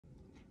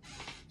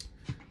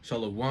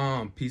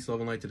Shalom, peace,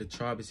 love, and light to the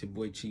tribe. It's your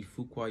boy Chief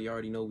Fuqua. You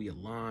already know we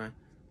align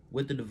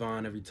with the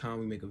divine every time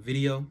we make a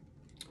video.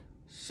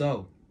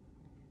 So,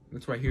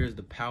 this right here is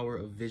the power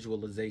of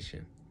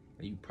visualization.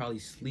 And you probably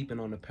sleeping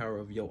on the power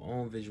of your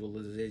own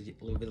visualization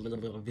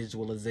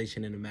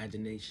and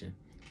imagination.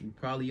 You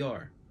probably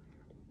are.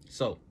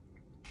 So,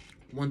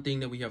 one thing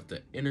that we have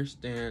to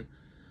understand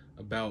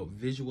about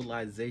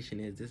visualization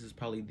is this is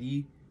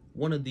probably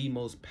one of the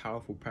most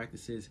powerful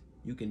practices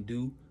you can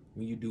do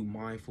when you do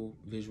mindful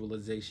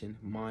visualization,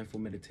 mindful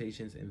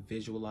meditations, and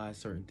visualize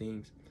certain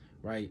things,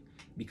 right?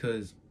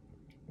 Because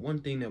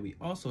one thing that we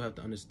also have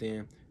to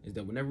understand is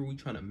that whenever we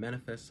try to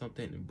manifest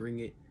something and bring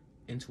it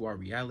into our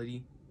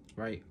reality,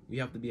 right, we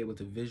have to be able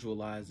to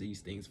visualize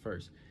these things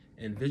first.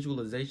 And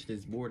visualization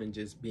is more than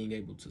just being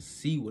able to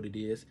see what it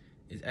is.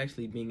 It's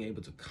actually being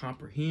able to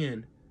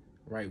comprehend,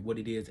 right, what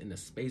it is in the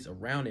space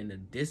around it, in the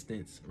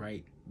distance,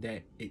 right,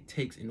 that it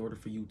takes in order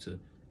for you to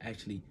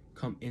actually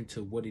come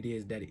into what it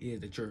is that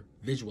you're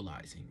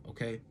visualizing.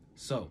 Okay,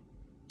 so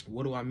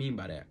what do I mean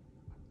by that?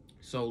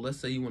 So let's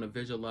say you want to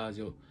visualize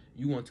you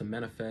want to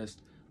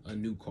manifest a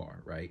new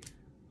car, right?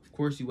 Of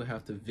course you would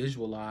have to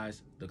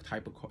visualize the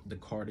type of the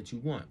car that you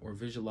want, or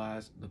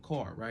visualize the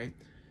car, right?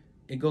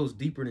 It goes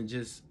deeper than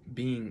just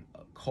being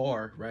a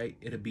car, right?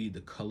 It'll be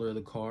the color of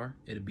the car,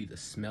 it'll be the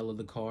smell of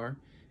the car,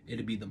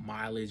 it'll be the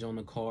mileage on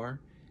the car,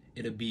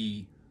 it'll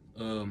be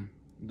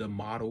the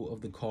model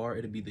of the car,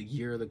 it'll be the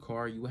year of the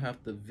car. You would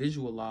have to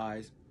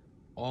visualize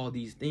all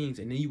these things,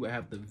 and then you would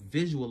have to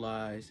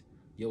visualize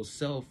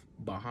yourself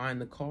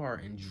behind the car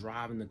and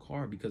driving the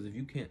car, because if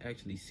you can't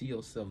actually see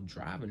yourself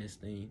driving this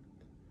thing,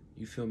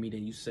 you feel me,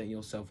 then you setting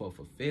yourself up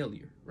for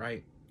failure,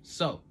 right?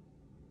 So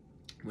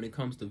when it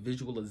comes to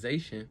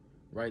visualization,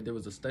 right, there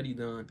was a study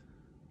done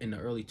in the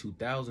early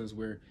 2000s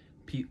where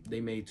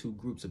they made two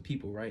groups of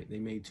people, right? They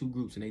made two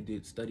groups and they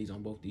did studies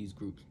on both these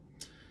groups.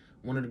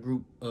 One of the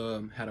group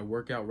had a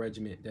workout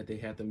regimen that they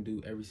had them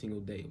do every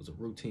single day. It was a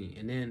routine.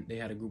 And then they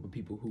had a group of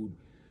people who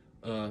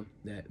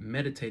that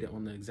meditated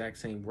on the exact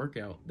same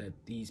workout that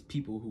these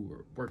people who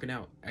were working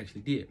out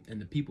actually did.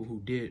 And the people who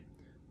did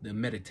the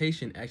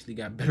meditation actually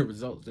got better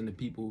results than the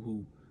people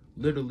who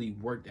literally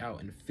worked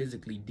out and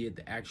physically did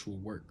the actual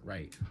work,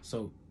 right?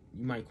 So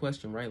you might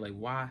question, right, like,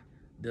 why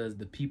does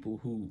the people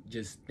who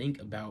just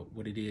think about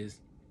what it is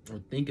or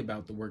think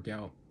about the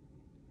workout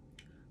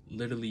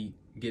literally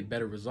get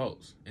better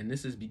results? And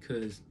this is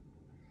because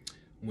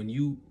when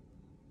you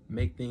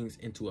make things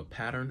into a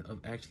pattern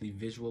of actually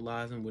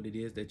visualizing what it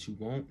is that you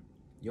want,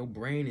 your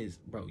brain is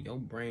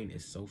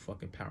so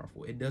fucking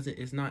powerful.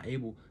 It's not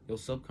able, your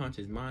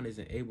subconscious mind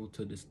isn't able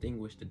to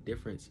distinguish the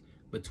difference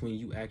between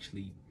you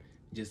actually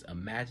just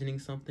imagining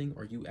something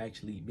or you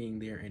actually being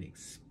there and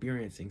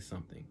experiencing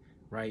something,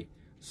 right?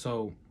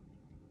 So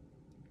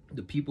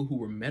the people who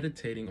were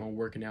meditating on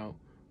working out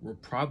were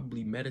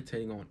probably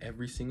meditating on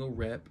every single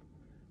rep,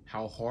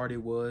 how hard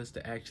it was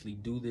to actually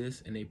do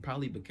this, and they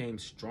probably became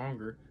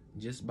stronger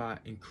just by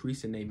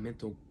increasing their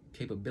mental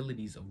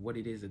capabilities of what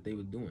it is that they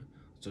were doing.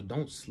 So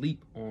don't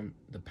sleep on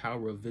the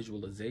power of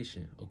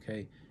visualization,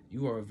 okay?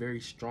 You are a very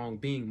strong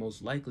being.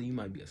 Most likely you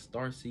might be a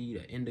starseed,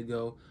 an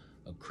indigo,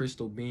 a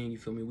crystal being, you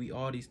feel me? We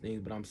all these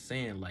things, but I'm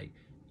saying, like,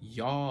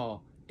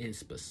 y'all in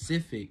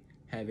specific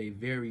have a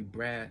very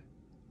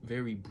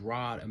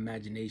broad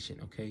imagination,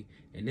 okay?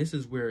 And this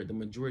is where the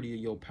majority of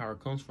your power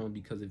comes from,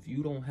 because if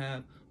you don't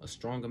have a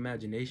strong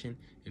imagination,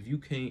 if you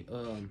can't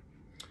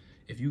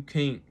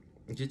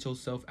get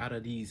yourself out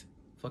of these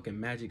fucking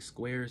magic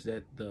squares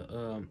that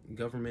the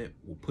government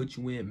will put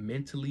you in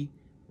mentally,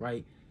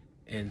 right,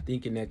 and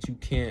thinking that you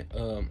can't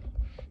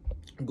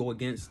go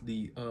against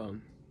the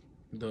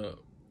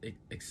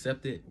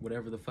accepted,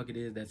 whatever the fuck it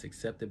is that's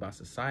accepted by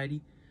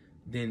society,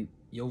 then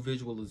your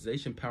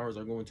visualization powers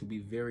are going to be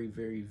very,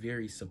 very,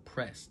 very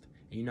suppressed,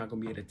 and you're not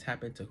going to be able to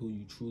tap into who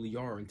you truly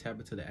are and tap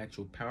into the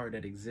actual power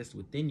that exists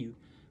within you,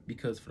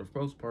 because for the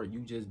most part you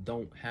just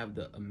don't have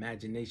the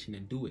imagination to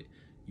do it.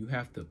 You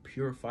have to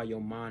purify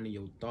your mind and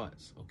your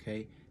thoughts,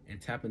 okay,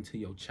 and tap into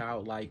your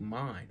childlike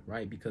mind,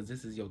 right? Because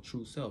this is your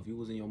true self. You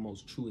was in your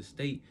most truest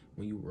state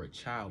when you were a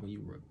child, when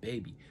you were a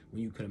baby,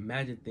 when you could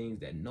imagine things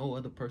that no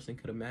other person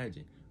could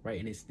imagine, right?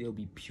 And it still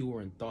be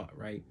pure in thought,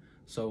 right?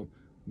 So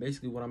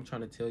basically what I'm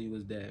trying to tell you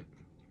is that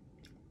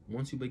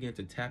once you begin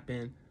to tap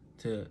in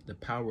to the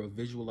power of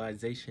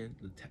visualization,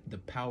 the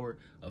power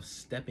of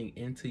stepping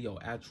into your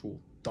actual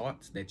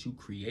thoughts that you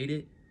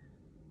created,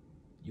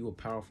 you a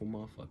powerful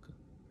motherfucker.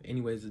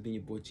 Anyways, it's been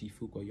your boy Chief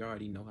Fuqua. You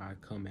already know how I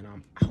come, and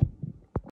I'm out.